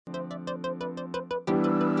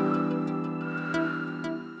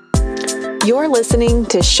You're listening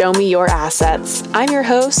to Show Me Your Assets. I'm your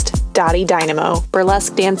host, Dottie Dynamo,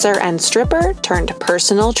 burlesque dancer and stripper turned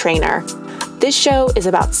personal trainer. This show is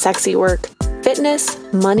about sexy work, fitness,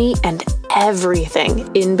 money, and everything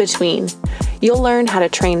in between. You'll learn how to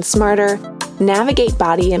train smarter, navigate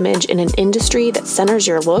body image in an industry that centers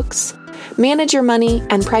your looks, manage your money,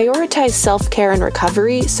 and prioritize self-care and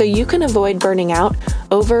recovery so you can avoid burning out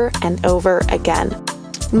over and over again.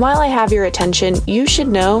 And while I have your attention, you should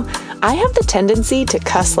know I have the tendency to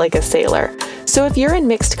cuss like a sailor. So if you're in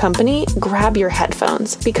mixed company, grab your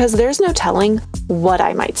headphones because there's no telling what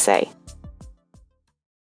I might say.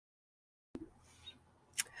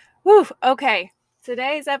 Whew, okay.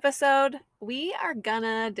 Today's episode, we are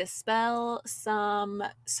gonna dispel some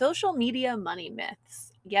social media money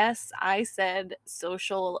myths. Yes, I said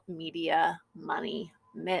social media money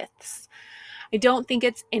myths. I don't think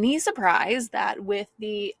it's any surprise that with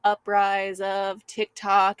the uprise of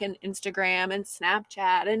TikTok and Instagram and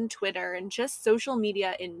Snapchat and Twitter and just social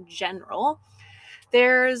media in general,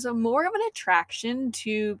 there's more of an attraction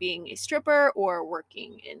to being a stripper or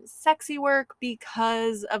working in sexy work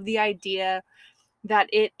because of the idea that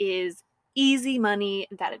it is easy money,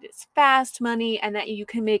 that it is fast money, and that you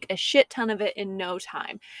can make a shit ton of it in no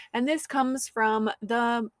time. And this comes from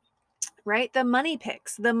the money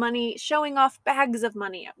pics, the money, showing off bags of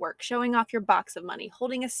money at work, showing off your box of money,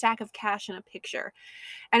 holding a stack of cash in a picture.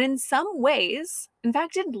 And in some ways, in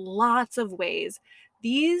fact, in lots of ways,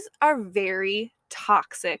 these are very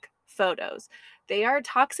toxic photos. They are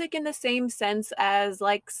toxic in the same sense as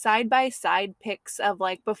like side-by-side pics of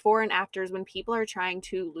like before and afters when people are trying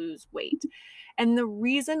to lose weight. And the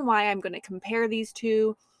reason why I'm going to compare these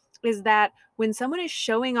two is that when someone is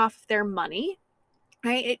showing off their money,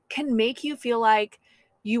 right, it can make you feel like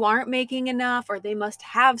you aren't making enough or they must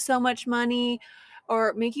have so much money,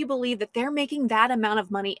 or make you believe that they're making that amount of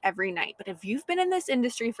money every night. But if you've been in this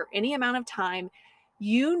industry for any amount of time,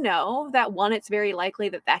 you know that one, it's very likely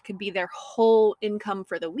that that could be their whole income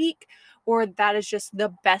for the week, or that is just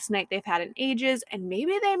the best night they've had in ages. And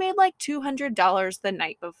maybe they made like $200 the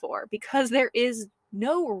night before, because there is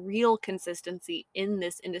no real consistency in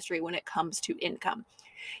this industry when it comes to income.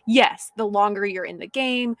 Yes, the longer you're in the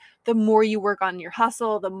game, the more you work on your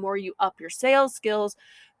hustle, the more you up your sales skills,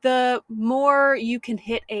 the more you can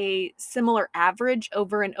hit a similar average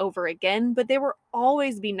over and over again. But there will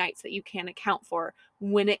always be nights that you can't account for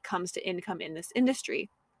when it comes to income in this industry.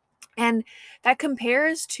 And that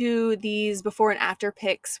compares to these before and after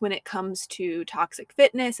pics when it comes to toxic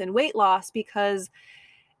fitness and weight loss, because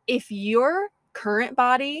if your current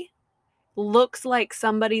body looks like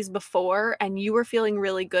somebody's before and you were feeling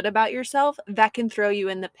really good about yourself, that can throw you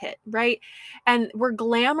in the pit, right? And we're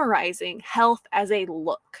glamorizing health as a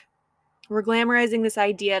look. We're glamorizing this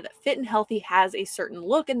idea that fit and healthy has a certain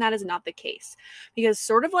look, and that is not the case. Because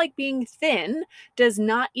sort of like being thin does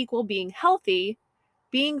not equal being healthy,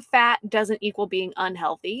 being fat doesn't equal being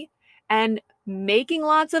unhealthy, and making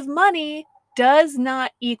lots of money does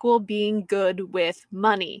not equal being good with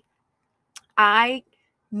money. I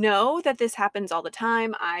know that this happens all the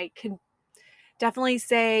time. I can definitely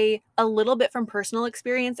say a little bit from personal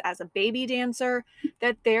experience as a baby dancer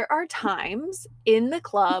that there are times in the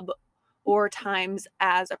club or times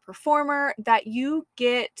as a performer that you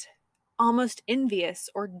get almost envious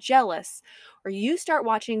or jealous, or you start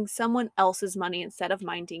watching someone else's money instead of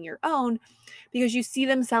minding your own, because you see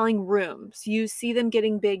them selling rooms, you see them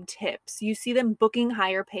getting big tips, you see them booking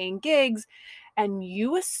higher paying gigs, and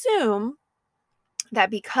you assume that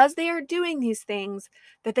because they are doing these things,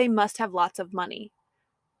 that they must have lots of money.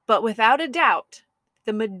 But without a doubt,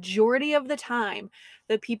 the majority of the time,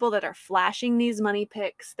 the people that are flashing these money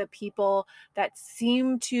pics, the people that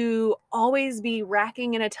seem to always be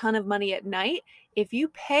racking in a ton of money at night, if you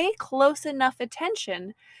pay close enough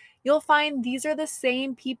attention, you'll find these are the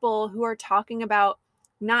same people who are talking about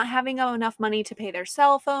not having enough money to pay their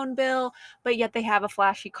cell phone bill, but yet they have a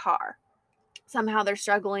flashy car. Somehow they're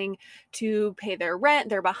struggling to pay their rent,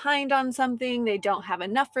 they're behind on something, they don't have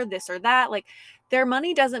enough for this or that. Like, their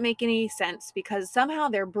money doesn't make any sense because somehow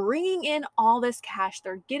they're bringing in all this cash,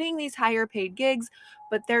 they're getting these higher paid gigs,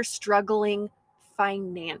 but they're struggling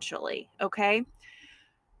financially, okay?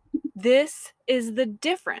 This is the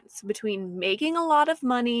difference between making a lot of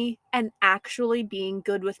money and actually being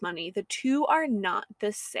good with money. The two are not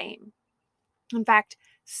the same. In fact,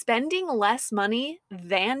 spending less money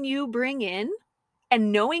than you bring in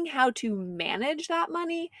and knowing how to manage that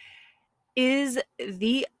money is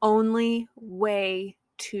the only way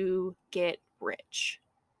to get rich.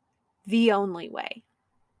 The only way.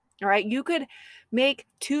 All right. You could make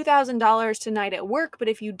 $2,000 tonight at work, but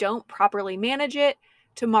if you don't properly manage it,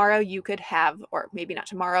 tomorrow you could have, or maybe not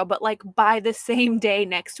tomorrow, but like by the same day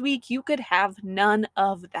next week, you could have none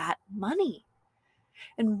of that money.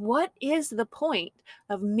 And what is the point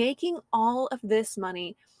of making all of this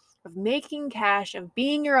money, of making cash, of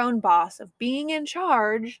being your own boss, of being in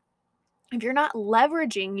charge, if you're not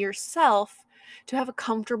leveraging yourself to have a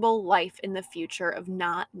comfortable life in the future of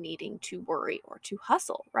not needing to worry or to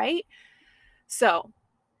hustle, right? So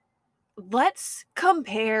let's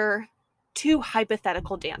compare two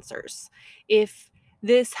hypothetical dancers. If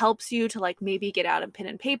this helps you to like maybe get out a pen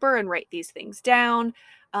and paper and write these things down,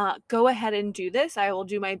 go ahead and do this. I will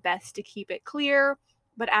do my best to keep it clear.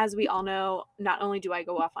 But as we all know, not only do I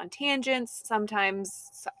go off on tangents,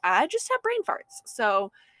 sometimes I just have brain farts.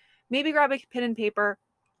 So maybe grab a pen and paper,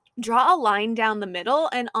 draw a line down the middle,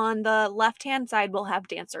 and on the left-hand side, we'll have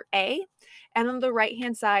dancer A, and on the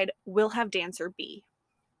right-hand side, we'll have dancer B.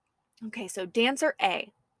 Okay, so dancer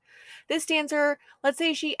A. This dancer, let's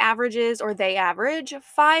say she averages or they average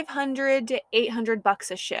 500 to 800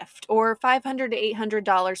 bucks a shift or 500 to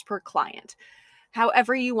 $800 per client.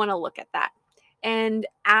 However you want to look at that. And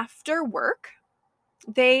after work,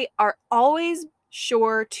 they are always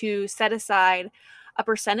sure to set aside a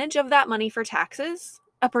percentage of that money for taxes,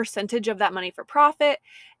 a percentage of that money for profit,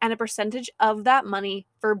 and a percentage of that money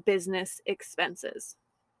for business expenses.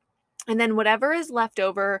 And then whatever is left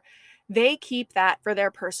over, they keep that for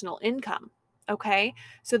their personal income. Okay?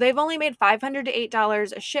 So they've only made $500 to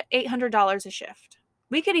 $800 a shift.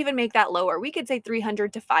 We could even make that lower. We could say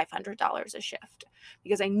 $300 to $500 a shift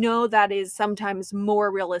because I know that is sometimes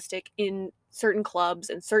more realistic in certain clubs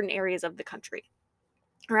and certain areas of the country.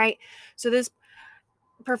 Right? So this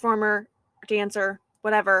performer, dancer,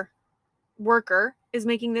 whatever, worker is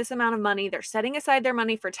making this amount of money. They're setting aside their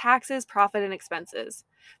money for taxes, profit, and expenses.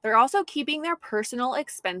 They're also keeping their personal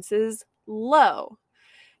expenses low,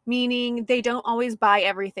 meaning they don't always buy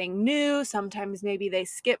everything new. Sometimes maybe they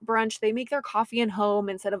skip brunch. They make their coffee at home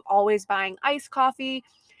instead of always buying iced coffee.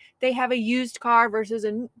 They have a used car versus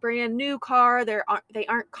a brand new car. They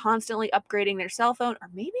aren't constantly upgrading their cell phone, or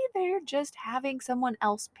maybe they're just having someone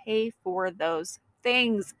else pay for those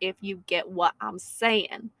things, if you get what I'm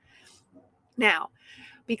saying. Now,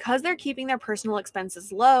 because they're keeping their personal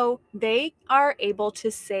expenses low, they are able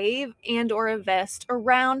to save and or invest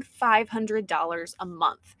around $500 a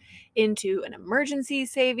month into an emergency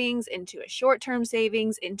savings, into a short-term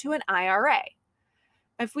savings, into an IRA.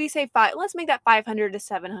 If we say let's make that 500 to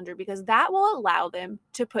 700 because that will allow them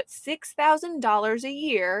to put $6,000 a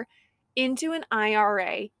year into an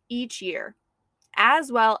IRA each year,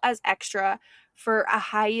 as well as extra for a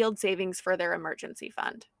high yield savings for their emergency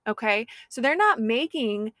fund. Okay. So they're not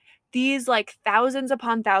making these like thousands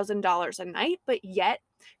upon $1,000 a night, but yet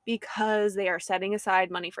because they are setting aside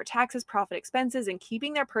money for taxes, profit, expenses, and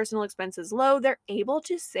keeping their personal expenses low, they're able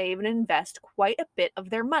to save and invest quite a bit of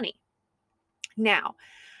their money. Now,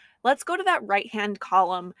 let's go to that right-hand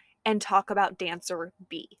column and talk about dancer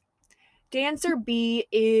B. Dancer B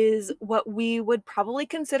is what we would probably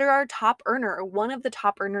consider our top earner, or one of the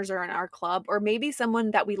top earners are in our club, or maybe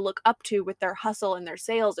someone that we look up to with their hustle and their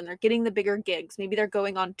sales and they're getting the bigger gigs. Maybe they're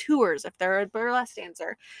going on tours if they're a burlesque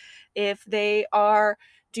dancer. If they are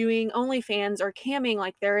doing OnlyFans or camming,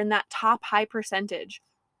 like they're in that top high percentage.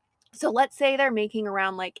 So let's say they're making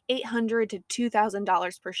around like $800 to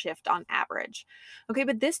 $2,000 per shift on average. Okay,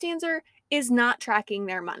 but this dancer is not tracking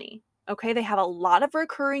their money. Okay, they have a lot of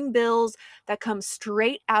recurring bills that come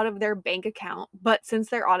straight out of their bank account, but since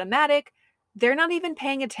they're automatic, they're not even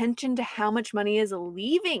paying attention to how much money is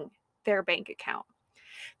leaving their bank account.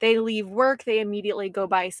 They leave work, they immediately go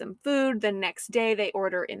buy some food. The next day, they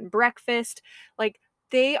order in breakfast. Like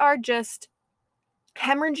they are just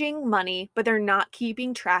hemorrhaging money, but they're not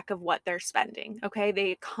keeping track of what they're spending. Okay.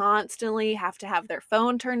 They constantly have to have their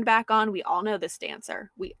phone turned back on. We all know this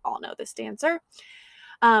dancer.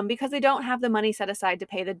 Because they don't have the money set aside to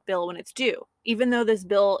pay the bill when it's due. Even though this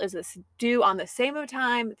bill is due on the same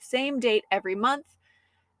time, same date every month,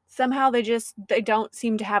 somehow they don't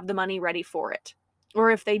seem to have the money ready for it.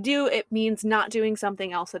 Or if they do, it means not doing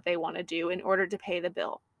something else that they want to do in order to pay the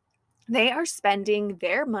bill. They are spending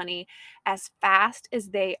their money as fast as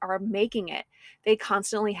they are making it. They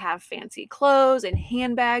constantly have fancy clothes and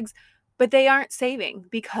handbags, but they aren't saving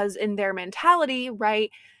because in their mentality,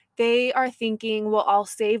 right, they are thinking, well, I'll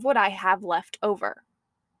save what I have left over.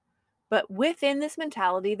 But within this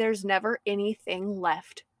mentality, there's never anything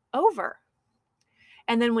left over.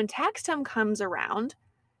 And then when tax time comes around,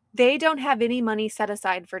 they don't have any money set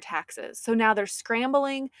aside for taxes. So now they're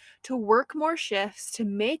scrambling to work more shifts to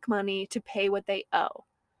make money to pay what they owe,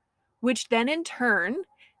 which then in turn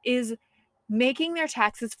is making their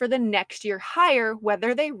taxes for the next year higher,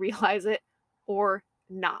 whether they realize it or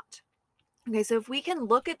not. Okay, so if we can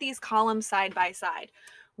look at these columns side by side,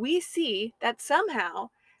 we see that somehow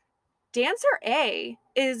dancer A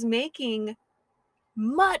is making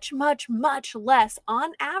much, much, much less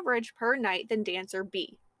on average per night than dancer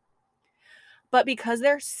B. But because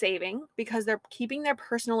they're saving, because they're keeping their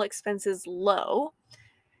personal expenses low,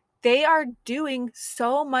 they are doing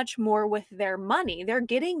so much more with their money. They're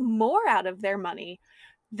getting more out of their money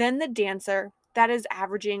than the dancer that is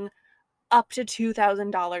averaging up to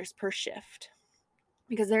 $2,000 per shift,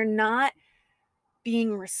 because they're not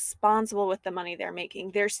being responsible with the money they're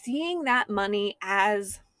making. They're seeing that money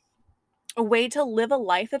as a way to live a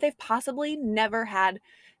life that they've possibly never had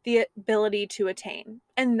the ability to attain.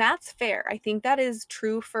 And that's fair. I think that is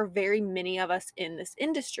true for very many of us in this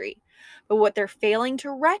industry. But what they're failing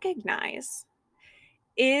to recognize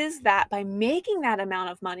is that by making that amount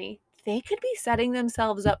of money, they could be setting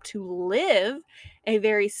themselves up to live a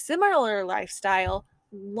very similar lifestyle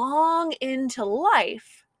long into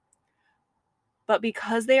life. But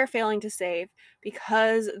because they are failing to save,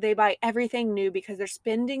 because they buy everything new, because they're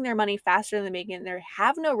spending their money faster than they're making it, they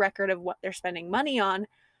have no record of what they're spending money on,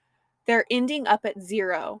 they're ending up at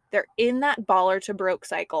zero. They're in that baller to broke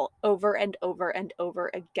cycle over and over and over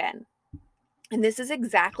again. And this is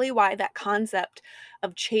exactly why that concept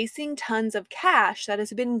of chasing tons of cash that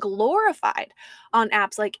has been glorified on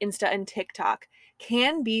apps like Insta and TikTok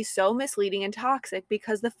can be so misleading and toxic,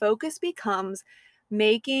 because the focus becomes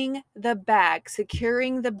making the bag,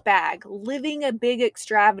 securing the bag, living a big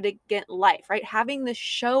extravagant life, right? Having the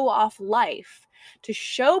show off life to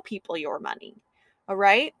show people your money. All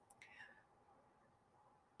right?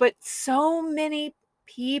 But so many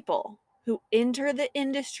people who enter the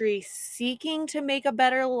industry seeking to make a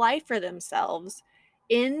better life for themselves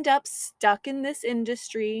end up stuck in this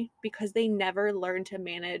industry because they never learn to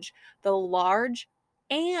manage the large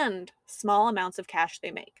and small amounts of cash they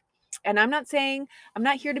make. And I'm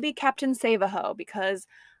not here to be Captain Save-A-Ho, because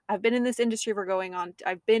I've been in this industry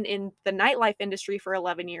I've been in the nightlife industry for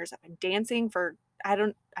 11 years. I've been dancing for, I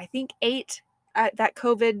think 8. That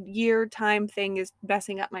COVID year time thing is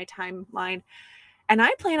messing up my timeline. And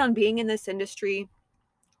I plan on being in this industry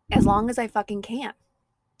as long as I fucking can.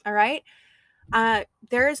 All right?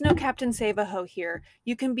 There is no Captain Save-A-Ho here.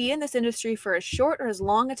 You can be in this industry for as short or as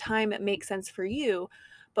long a time it makes sense for you.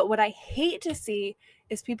 But what I hate to see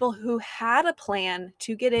is people who had a plan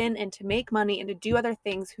to get in and to make money and to do other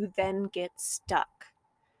things who then get stuck,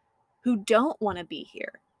 who don't want to be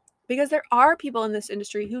here. Because there are people in this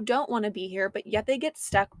industry who don't want to be here, but yet they get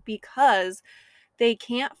stuck because they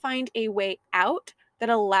can't find a way out that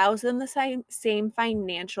allows them the same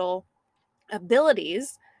financial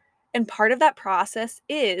abilities. And part of that process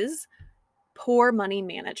is poor money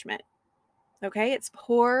management. Okay, it's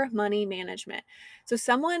poor money management. So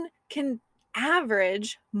someone can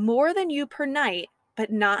average more than you per night,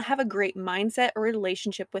 but not have a great mindset or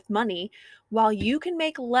relationship with money, while you can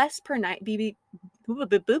make less per night. Boop, boop,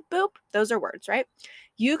 boop, boop, boop. Those are words, right?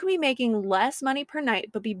 You can be making less money per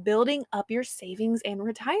night, but be building up your savings and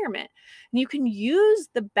retirement. And you can use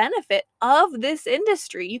the benefit of this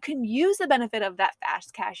industry. You can use the benefit of that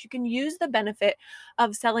fast cash. You can use the benefit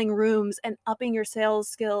of selling rooms and upping your sales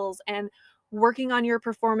skills and working on your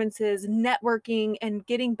performances, networking, and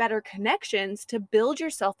getting better connections to build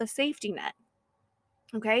yourself a safety net.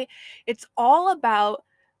 Okay? It's all about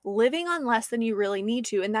living on less than you really need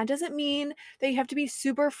to. And that doesn't mean that you have to be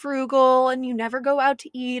super frugal and you never go out to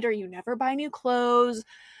eat or you never buy new clothes,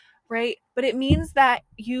 right? But it means that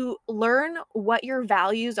you learn what your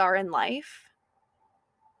values are in life,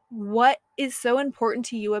 what is so important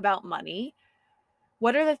to you about money,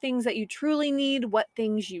 what are the things that you truly need, what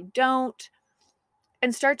things you don't,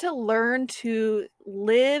 and start to learn to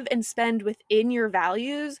live and spend within your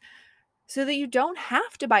values so that you don't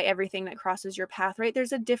have to buy everything that crosses your path, right?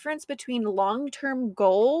 There's a difference between long-term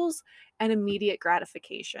goals and immediate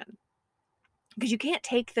gratification, because you can't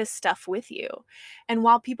take this stuff with you. And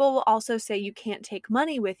while people will also say you can't take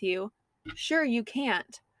money with you, sure, you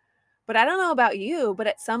can't. But I don't know about you, but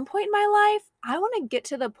at some point in my life, I want to get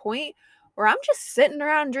to the point where I'm just sitting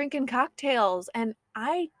around drinking cocktails and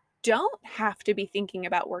I don't have to be thinking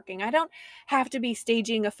about working. I don't have to be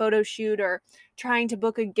staging a photo shoot or trying to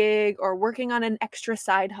book a gig or working on an extra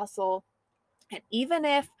side hustle. And even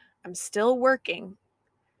if I'm still working,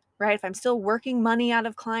 right? If I'm still working money out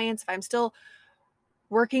of clients, if I'm still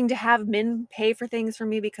working to have men pay for things for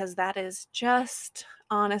me, because that is just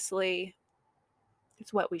honestly,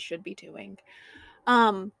 it's what we should be doing.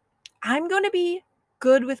 I'm going to be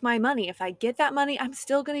good with my money. If I get that money, I'm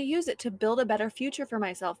still going to use it to build a better future for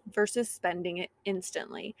myself versus spending it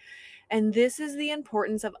instantly. And this is the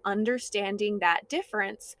importance of understanding that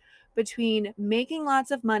difference between making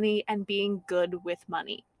lots of money and being good with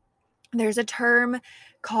money. There's a term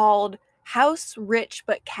called house rich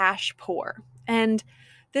but cash poor. And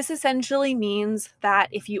this essentially means that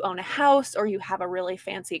if you own a house or you have a really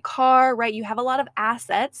fancy car, right, you have a lot of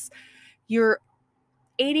assets, your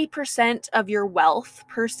 80% of your wealth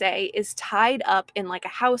per se is tied up in like a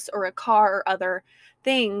house or a car or other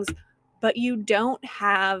things, but you don't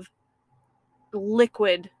have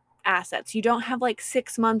liquid assets. You don't have like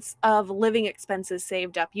 6 months of living expenses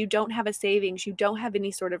saved up. You don't have a savings. You don't have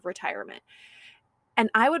any sort of retirement. And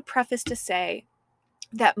I would preface to say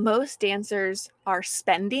that most dancers are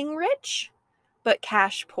spending rich, but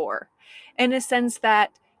cash poor, in a sense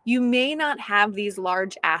that you may not have these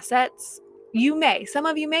large assets. Some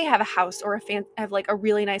of you may have a house or have like a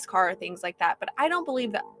really nice car or things like that, but I don't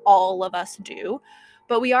believe that all of us do.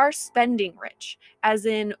 But we are spending rich, as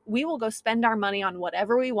in we will go spend our money on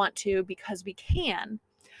whatever we want to because we can.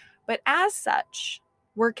 But as such,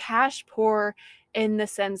 we're cash poor in the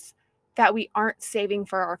sense that we aren't saving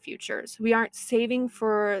for our futures. We aren't saving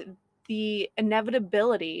for the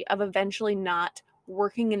inevitability of eventually not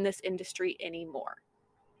working in this industry anymore.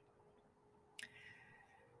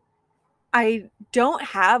 I don't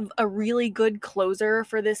have a really good closer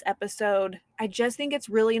for this episode. I just think it's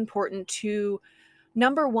really important to,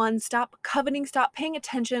 number one, stop coveting, stop paying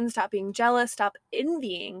attention, stop being jealous, stop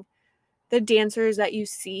envying the dancers that you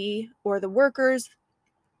see or the workers,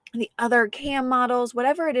 the other cam models,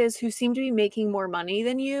 whatever it is, who seem to be making more money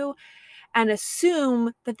than you, and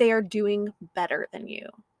assume that they are doing better than you.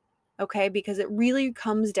 Okay, because it really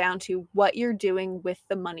comes down to what you're doing with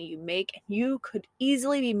the money you make. You could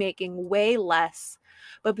easily be making way less,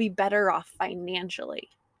 but be better off financially.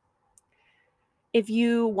 If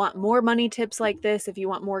you want more money tips like this, if you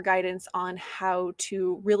want more guidance on how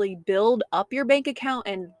to really build up your bank account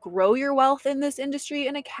and grow your wealth in this industry,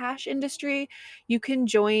 in a cash industry, you can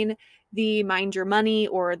join the Mind Your Money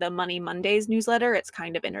or the Money Mondays newsletter. It's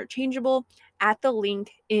kind of interchangeable at the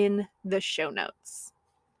link in the show notes.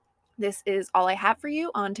 This is all I have for you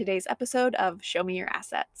on today's episode of Show Me Your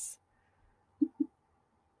Assets.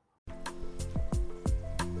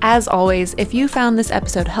 As always, if you found this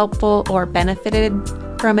episode helpful or benefited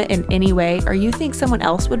from it in any way, or you think someone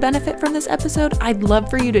else would benefit from this episode, I'd love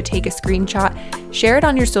for you to take a screenshot, share it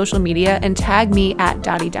on your social media, and tag me at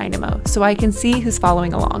Dottie Dynamo so I can see who's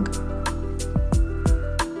following along.